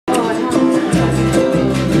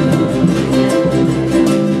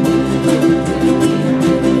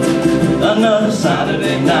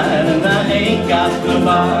got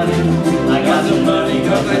nobody. I got some money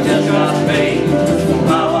 'cause I just got paid. Oh,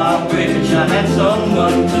 how I wish I had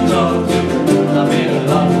someone to talk to. I'm in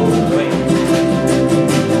a awful way.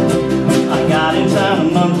 I got in town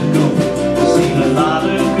a month ago, seen a lot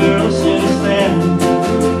of girls since then.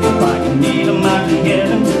 If I can meet them, I can get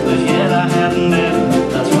them, but yet I haven't met them.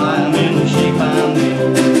 That's why I'm in the shape I'm in.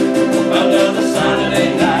 Another Saturday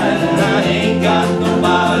night and I ain't got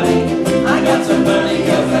nobody. I got some money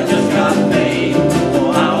 'cause I just got paid.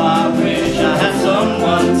 Oh, how I wish I had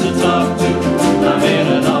someone to talk to. I'm in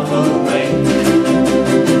an awful way.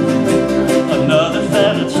 Another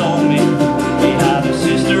fella told me he had a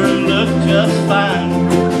sister who looked just fine.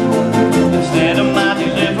 Instead of my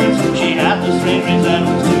deliverance, she had the strange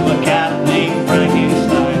resemblance to a cat named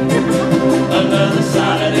Frankenstein. Another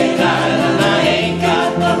Saturday night and I ain't got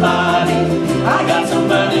nobody. I got some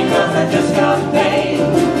money 'cause I just got paid.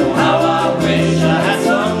 Oh, how I wish I had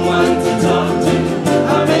someone to talk to.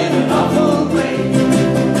 I'm in an awful way.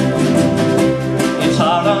 It's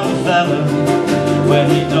hard on a fella when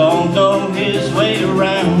he don't know his way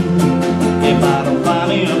around. If I don't find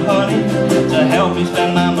me a honey to help me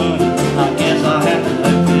spend my money,